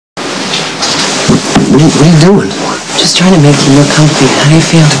What are you doing? Just trying to make you more comfy. How do you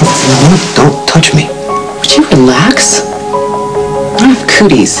feel? Don't touch me. Would you relax? I don't have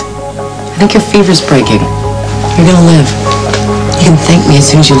cooties. I think your fever's breaking. You're gonna live. You can thank me as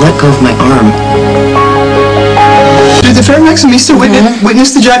soon as you let go of my arm. Did the fair Maximista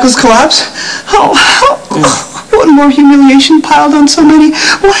witness the Jackal's collapse? What more humiliation piled on so many?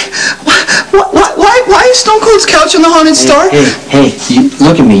 Why is Stone Cold's couch on the Haunted Star? Hey, you,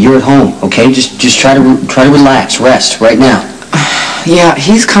 look at me. You're at home, okay? Just try to relax, rest right now. Yeah,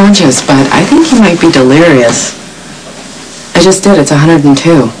 he's conscious, but I think he might be delirious. I just did. It's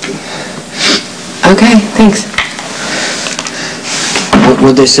 102. Okay, thanks.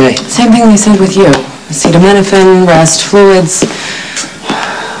 What'd they say? Same thing they said with you. Acetaminophen, rest, fluids.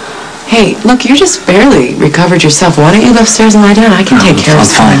 Hey, look, you just barely recovered yourself. Why don't you go upstairs and lie down? I can take care of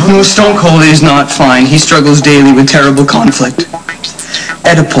fine. No, Stone Cold is not fine. He struggles daily with terrible conflict.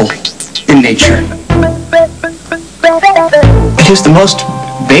 Oedipal in nature. It is the most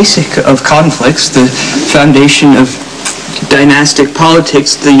basic of conflicts, the foundation of dynastic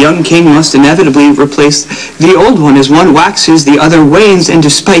politics. The young king must inevitably replace the old one. As one waxes, the other wanes, and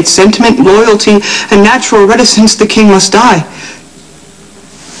despite sentiment, loyalty, and natural reticence, the king must die.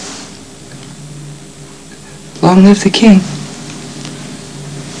 Long live the king.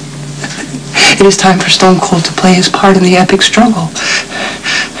 It is time for Stone Cold to play his part in the epic struggle.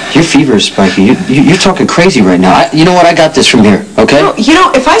 Your fever is spiky. You're talking crazy right now. You know what? I got this from here, okay? You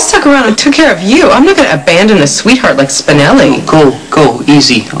know, if I stuck around and took care of you, I'm not going to abandon a sweetheart like Spinelli. Go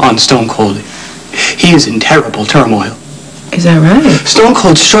easy on Stone Cold. He is in terrible turmoil. Is that right? Stone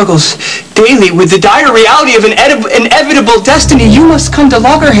Cold struggles daily with the dire reality of an inevitable destiny. You must come to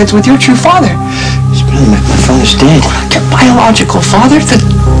loggerheads with your true father. Spinelli, my father's dead. Your biological father, the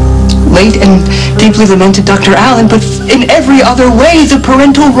late and deeply lamented Dr. Allen, but in every other way, the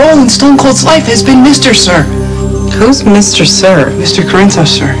parental role in Stone Cold's life has been Mr. Sir. Who's Mr. Sir? Mr.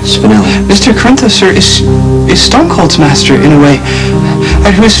 Corinthos, sir. Spinelli. Mr. Corinthos, sir, is Stone Cold's master, in a way,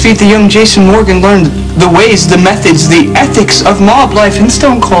 at whose feet the young Jason Morgan learned the ways, the methods, the ethics of mob life, and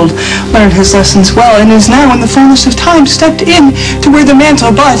Stone Cold learned his lessons well, and is now, in the fullness of time, stepped in to wear the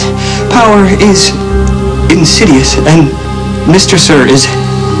mantle, but power is insidious, and Mr. Sir is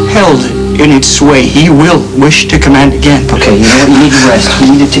held in its sway. He will wish to command again. Okay, you know what? You need to rest.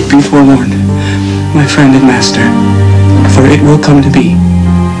 You need to be forewarned, my friend and master, for it will come to be.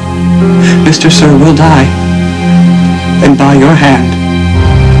 Mr. Sir will die, and by your hand.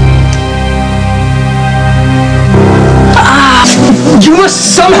 You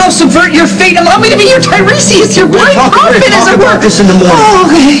must somehow subvert your fate. Allow me to be your Tiresias, your blind prophet, as it were. This in the morning. Oh,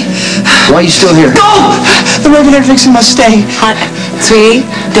 okay. Why are you still here? Go! The regular vixen must stay. Sweetie,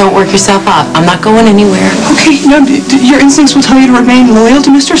 don't work yourself up. I'm not going anywhere. Okay, no, your instincts will tell you to remain loyal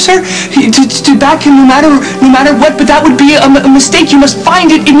to Mr. Sir, to back him no matter what, but that would be a mistake. You must find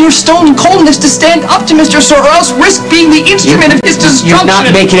it in your stone coldness to stand up to Mr. Sir, or else risk being the instrument of his destruction. You're not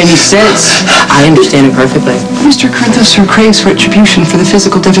making any sense. I understand it perfectly. Mr. Corinthos, Sir, craves retribution for the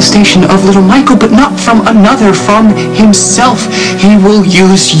physical devastation of little Michael, but not from another, from himself. He will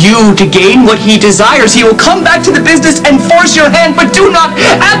use you to gain what he desires. He will come back to the business and force your hand, but do not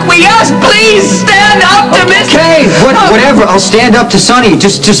acquiesce. Please stand up to Mr. Okay, whatever. I'll stand up to Sonny.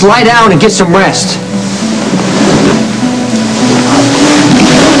 Just lie down and get some rest.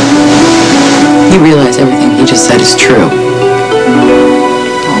 You realize everything he just said is true.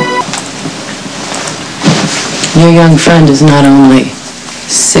 Your young friend is not only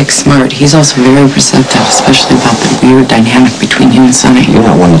sick smart, he's also very perceptive, especially about the weird dynamic between him and Sonny. You're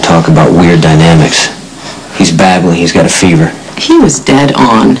not one to talk about weird dynamics. He's babbling. He's got a fever. He was dead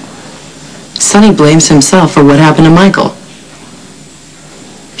on. Sonny blames himself for what happened to Michael.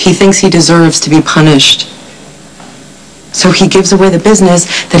 He thinks he deserves to be punished. So he gives away the business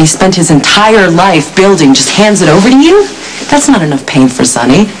that he spent his entire life building, just hands it over to you? That's not enough pain for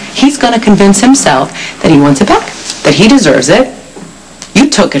Sonny. He's going to convince himself that he wants it back, that he deserves it. You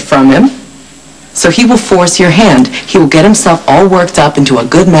took it from him. So he will force your hand. He will get himself all worked up into a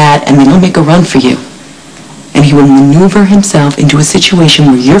good mad, and then he'll make a run for you. And he will maneuver himself into a situation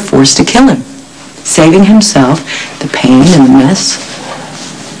where you're forced to kill him, saving himself the pain and the mess.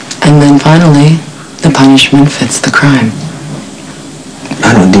 And then finally, the punishment fits the crime.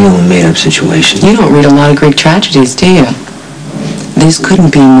 I don't deal in made-up situations. You don't read a lot of Greek tragedies, do you? This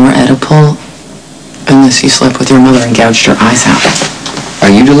couldn't be more Oedipal unless you slept with your mother and gouged your eyes out. Are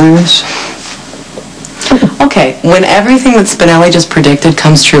you delirious? Okay, when everything that Spinelli just predicted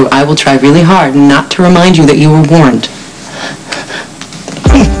comes true, I will try really hard not to remind you that you were warned.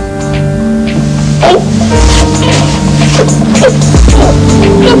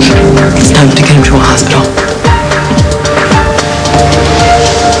 It's time to get him to a hospital.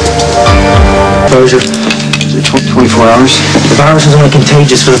 Exposure. Is it 24 hours? The virus is only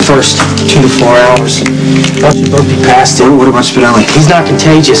contagious for the first 2 to 4 hours. Once you both be past it. What about Spinelli? He's not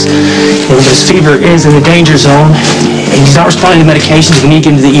contagious. But his fever is in the danger zone. And he's not responding to medications. We need to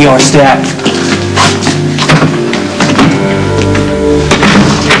get him to the ER stat.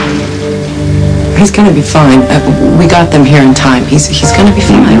 He's gonna be fine. We got them here in time. He's gonna be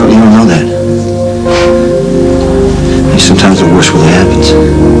fine. You don't know that. Sometimes the worst really happens.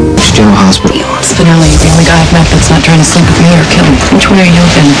 It's General Hospital. Spinelli, the only guy I've met that's not trying to sleep with me or kill me. Which one are you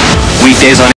looking? Weekdays on